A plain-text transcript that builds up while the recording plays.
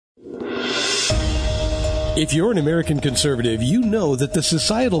If you're an American conservative, you know that the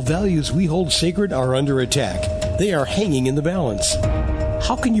societal values we hold sacred are under attack. They are hanging in the balance.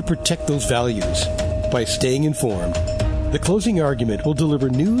 How can you protect those values? By staying informed. The Closing Argument will deliver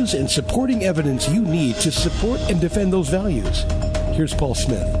news and supporting evidence you need to support and defend those values. Here's Paul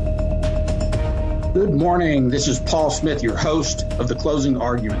Smith. Good morning. This is Paul Smith, your host of The Closing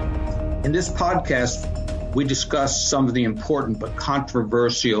Argument. In this podcast, we discuss some of the important but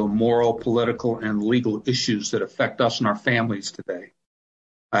controversial moral, political, and legal issues that affect us and our families today.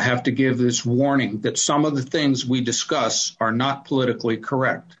 I have to give this warning that some of the things we discuss are not politically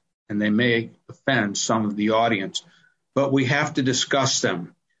correct, and they may offend some of the audience, but we have to discuss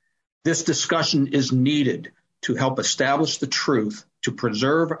them. This discussion is needed to help establish the truth, to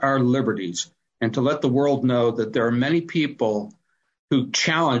preserve our liberties, and to let the world know that there are many people who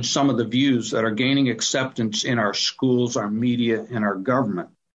challenge some of the views that are gaining acceptance in our schools, our media, and our government.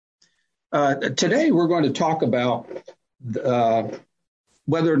 Today, we're going to talk about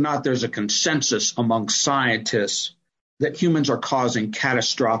whether or not there's a consensus among scientists that humans are causing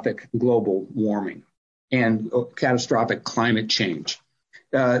catastrophic global warming and catastrophic climate change.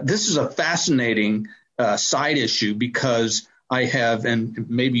 This is a fascinating side issue because I have, and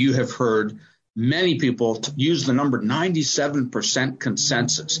maybe you have heard, many people use the number 97%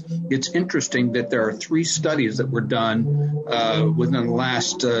 consensus. It's interesting that there are 3 studies that were done within the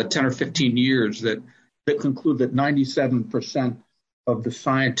last 10 or 15 years that conclude that 97% of the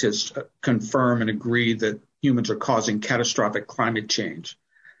scientists confirm and agree that humans are causing catastrophic climate change.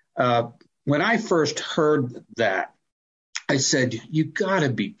 When I first heard that, I said, you got to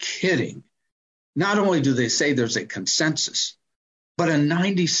be kidding. Not only do they say there's a consensus, but a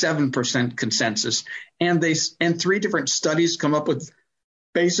 97% consensus, and 3 different studies come up with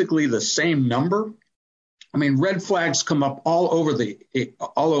basically the same number. I mean, red flags come up all over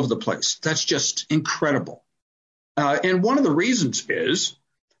the place. That's just incredible. And one of the reasons is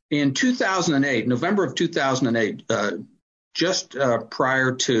in 2008, November of 2008, just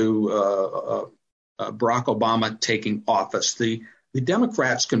prior to Barack Obama taking office, the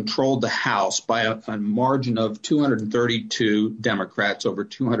Democrats controlled the House by a margin of 232 Democrats over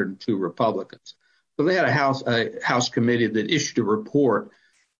 202 Republicans. So they had a House committee that issued a report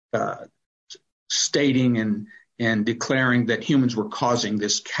stating and declaring that humans were causing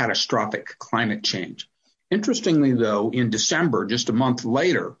this catastrophic climate change. Interestingly, though, in December, just a month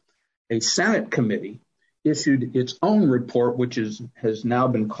later, a Senate committee issued its own report, which has now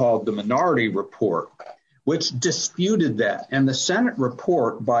been called the Minority Report, which disputed that. And the Senate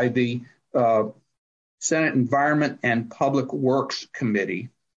report by the Senate Environment and Public Works Committee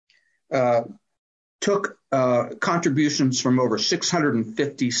took contributions from over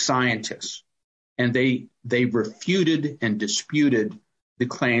 650 scientists, and they refuted and disputed the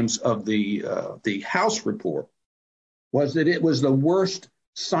claims of the House report, was that it was the worst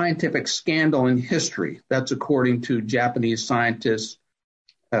scientific scandal in history. That's according to Japanese scientist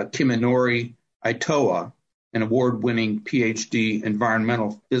Kiminori Itoa, an award-winning PhD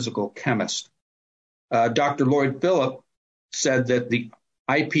environmental physical chemist. Dr. Lloyd Phillip said that the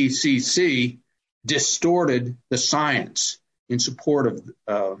IPCC distorted the science in support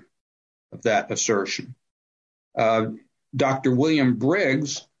of that assertion. Dr. William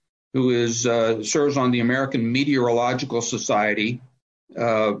Briggs, who serves on the American Meteorological Society,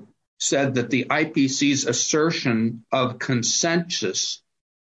 said that the IPCC's assertion of consensus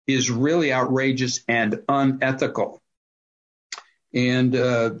is really outrageous and unethical. And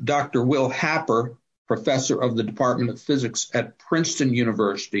Dr. Will Happer, professor of the Department of Physics at Princeton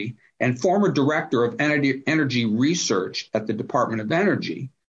University and former director of energy research at the Department of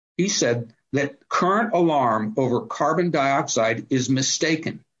Energy, he said that current alarm over carbon dioxide is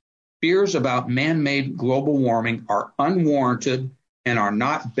mistaken. Fears about man-made global warming are unwarranted and are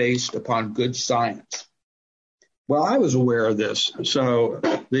not based upon good science. Well, I was aware of this, so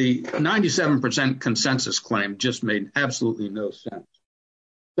the 97% consensus claim just made absolutely no sense.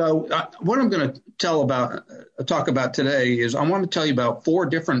 So what I'm going to talk about today is I want to tell you about 4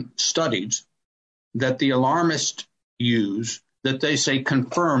 different studies that the alarmists use that they say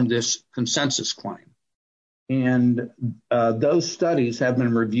confirm this consensus claim. And those studies have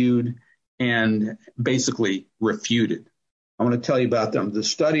been reviewed and basically refuted. I want to tell you about them. The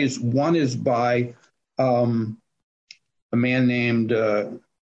studies, one is by a woman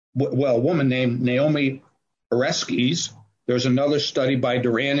named Naomi Oreskes. There's another study by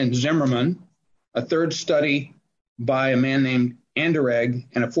Duran and Zimmerman, a third study by a man named Anderegg,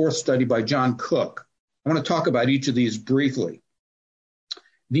 and a 4th study by John Cook. I want to talk about each of these briefly.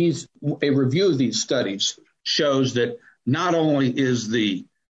 A review of these studies shows that not only is the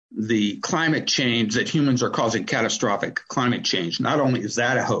the climate change, that humans are causing catastrophic climate change, not only is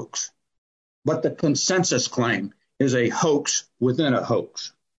that a hoax, but the consensus claim is a hoax within a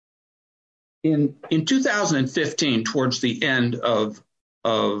hoax. In 2015, towards the end of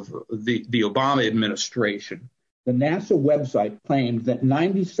the Obama administration, the NASA website claimed that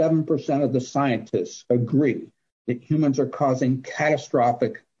 97% of the scientists agree that humans are causing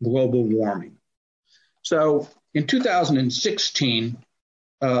catastrophic global warming. So in 2016,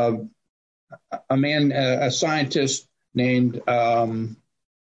 a scientist named Mr.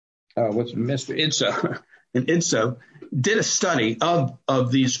 Idso, did a study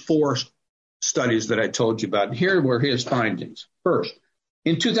of these four studies that I told you about. And here were his findings. First,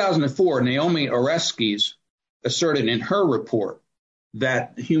 in 2004, Naomi Oreskes asserted in her report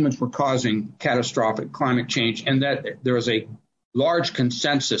that humans were causing catastrophic climate change and that there was a large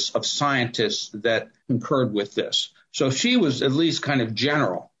consensus of scientists that concurred with this. So she was at least kind of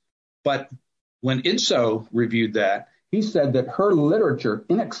general. But when Idso reviewed that, he said that her literature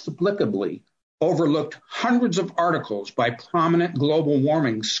inexplicably overlooked hundreds of articles by prominent global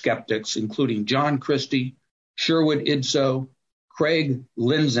warming skeptics, including John Christie, Sherwood Idso, Craig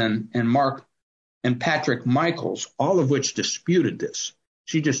Lindzen, and Patrick Michaels, all of which disputed this.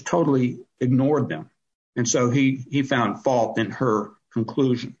 She just totally ignored them. And so he found fault in her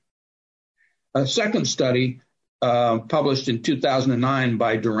conclusion. A second study published in 2009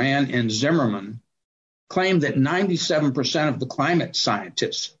 by Duran and Zimmerman claimed that 97% of the climate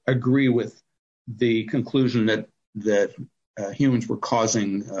scientists agree with the conclusion that humans were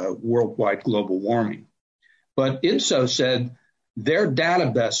causing worldwide global warming. But Idso said their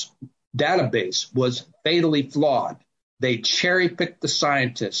database was fatally flawed. They cherry-picked the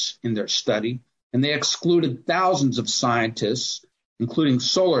scientists in their study, and they excluded thousands of scientists, including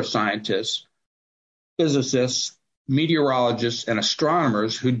solar scientists, physicists, meteorologists, and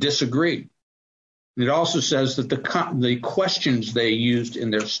astronomers who disagreed. It also says that the questions they used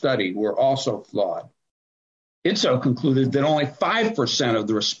in their study were also flawed. Idso concluded that only 5% of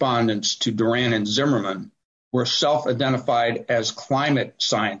the respondents to Duran and Zimmerman were self-identified as climate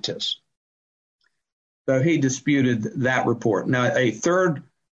scientists. So he disputed that report. Now, a third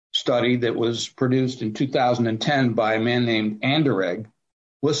study that was produced in 2010 by a man named Anderegg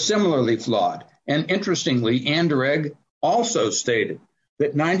was similarly flawed. And interestingly, Anderegg also stated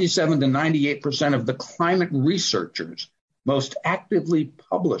that 97 to 98% of the climate researchers most actively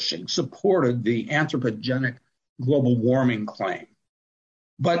publishing supported the anthropogenic global warming claim.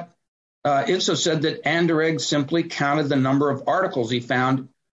 But Idso said that Anderegg simply counted the number of articles he found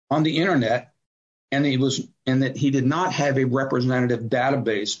on the internet, and that he did not have a representative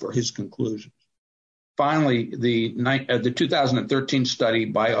database for his conclusions. Finally, the 2013 study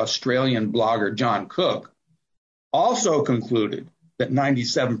by Australian blogger John Cook also concluded that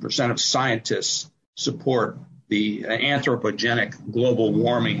 97% of scientists support the anthropogenic global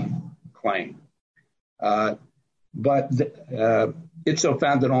warming claim. But Idso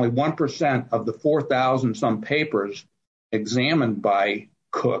found that only 1% of the 4,000 some papers examined by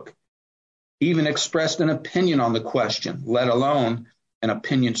Cook even expressed an opinion on the question, let alone an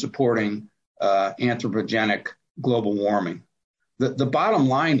opinion supporting anthropogenic global warming. The bottom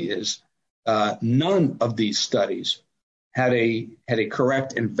line is none of these studies had a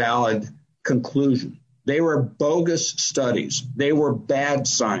correct and valid conclusion. They were bogus studies. They were bad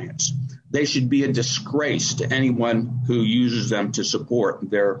science. They should be a disgrace to anyone who uses them to support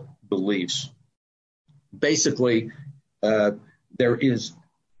their beliefs. Basically, there is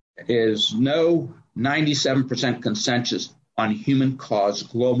no 97% consensus on human-caused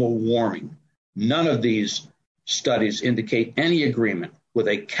global warming. None of these studies indicate any agreement with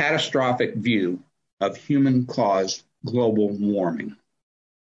a catastrophic view of human-caused global warming.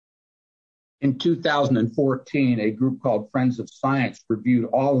 In 2014, a group called Friends of Science reviewed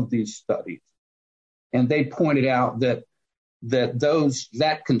all of these studies, and they pointed out that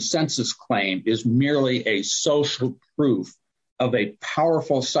that consensus claim is merely a social proof of a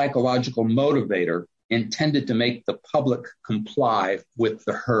powerful psychological motivator intended to make the public comply with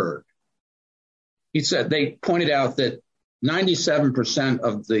the herd. He said they pointed out that 97%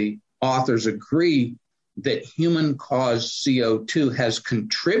 of the authors agree that human-caused CO2 has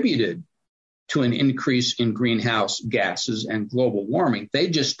contributed to an increase in greenhouse gases and global warming. They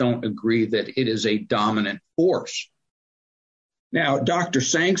just don't agree that it is a dominant force. Now, Dr.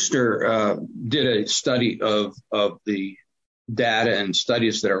 Sangster did a study of the data and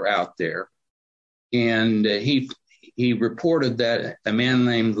studies that are out there, and he reported that a man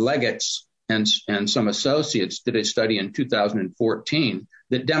named Leggett and some associates did a study in 2014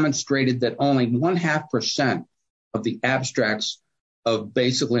 that demonstrated that only 0.5% of the abstracts of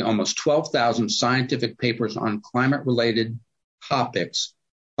basically almost 12,000 scientific papers on climate-related topics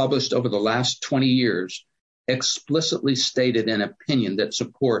published over the last 20 years explicitly stated an opinion that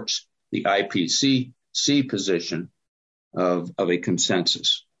supports the IPCC position of a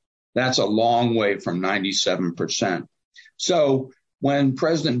consensus. That's a long way from 97%. So when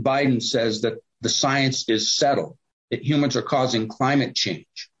President Biden says that the science is settled, that humans are causing climate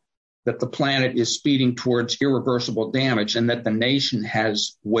change, that the planet is speeding towards irreversible damage, and that the nation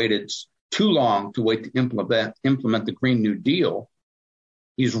has waited too long to implement the Green New Deal,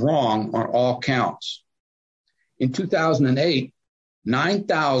 he's wrong on all counts. In 2008,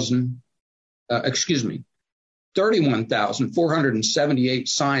 31,478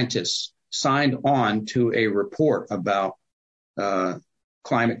 scientists signed on to a report about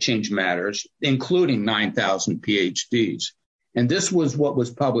climate change matters, including 9,000 PhDs. And this was what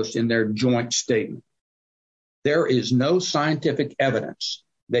was published in their joint statement. There is no scientific evidence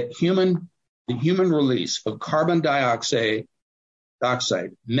that the human release of carbon dioxide,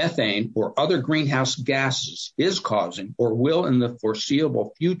 methane, or other greenhouse gases is causing or will in the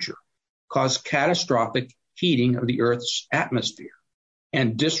foreseeable future cause catastrophic heating of the Earth's atmosphere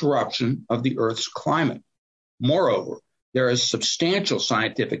and disruption of the Earth's climate. Moreover, there is substantial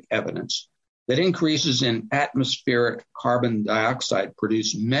scientific evidence that increases in atmospheric carbon dioxide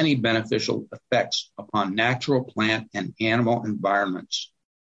produce many beneficial effects upon natural plant and animal environments.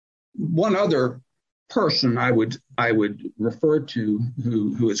 One other person I would refer to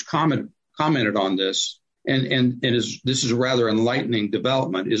who has commented on this, and this is a rather enlightening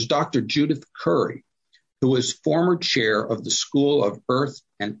development, is Dr. Judith Curry, who is former chair of the School of Earth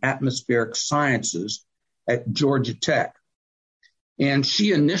and Atmospheric Sciences at Georgia Tech. And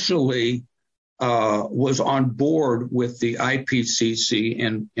she initially was on board with the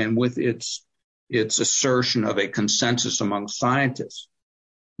IPCC and with its assertion of a consensus among scientists.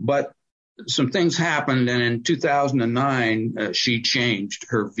 But some things happened, and in 2009, she changed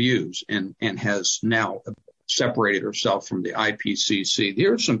her views and has now separated herself from the IPCC.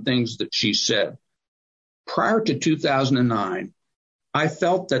 Here are some things that she said. Prior to 2009, I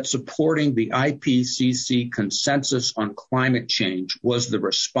felt that supporting the IPCC consensus on climate change was the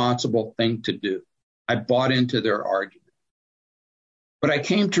responsible thing to do. I bought into their argument. But I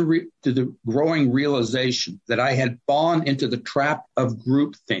came to the growing realization that I had fallen into the trap of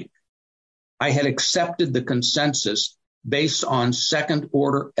groupthink. I had accepted the consensus based on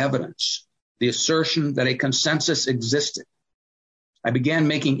second-order evidence, the assertion that a consensus existed. I began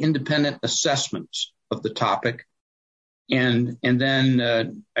making independent assessments of the topic, and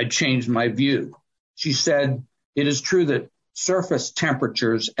then I changed my view. She said, it is true that surface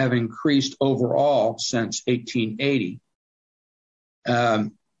temperatures have increased overall since 1880,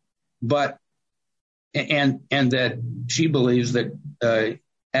 but that she believes that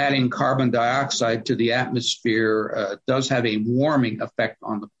adding carbon dioxide to the atmosphere does have a warming effect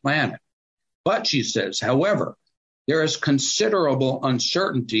on the planet. But she says, however, there is considerable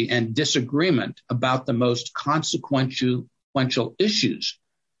uncertainty and disagreement about the most consequential issues,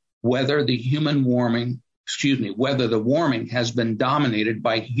 whether the warming has been dominated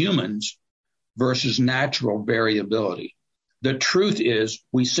by humans versus natural variability. The truth is,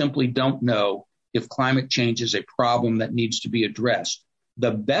 we simply don't know if climate change is a problem that needs to be addressed.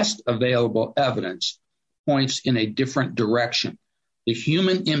 The best available evidence points in a different direction. The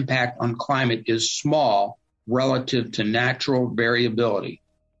human impact on climate is small relative to natural variability,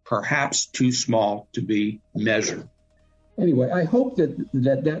 perhaps too small to be measured. Anyway, I hope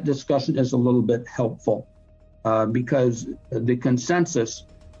that discussion is a little bit helpful because the consensus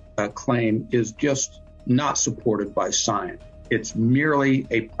claim is just not supported by science. It's merely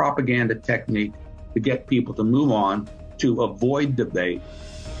a propaganda technique to get people to move on, to avoid debate.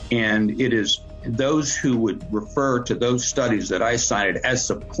 And it is those who would refer to those studies that I cited as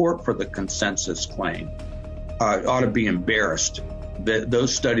support for the consensus claim ought to be embarrassed.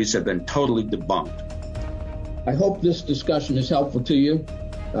 Those studies have been totally debunked. I hope this discussion is helpful to you.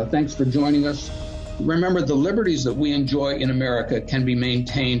 Thanks for joining us. Remember, the liberties that we enjoy in America can be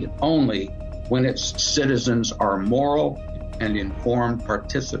maintained only when its citizens are moral and informed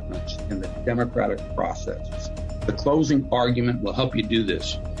participants in the democratic process. The closing argument will help you do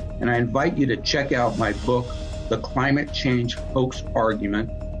this. And I invite you to check out my book, The Climate Change Hoax Argument.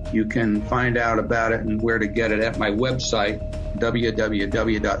 You can find out about it and where to get it at my website,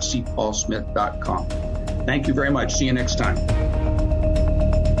 www.cpaulsmith.com. Thank you very much. See you next time.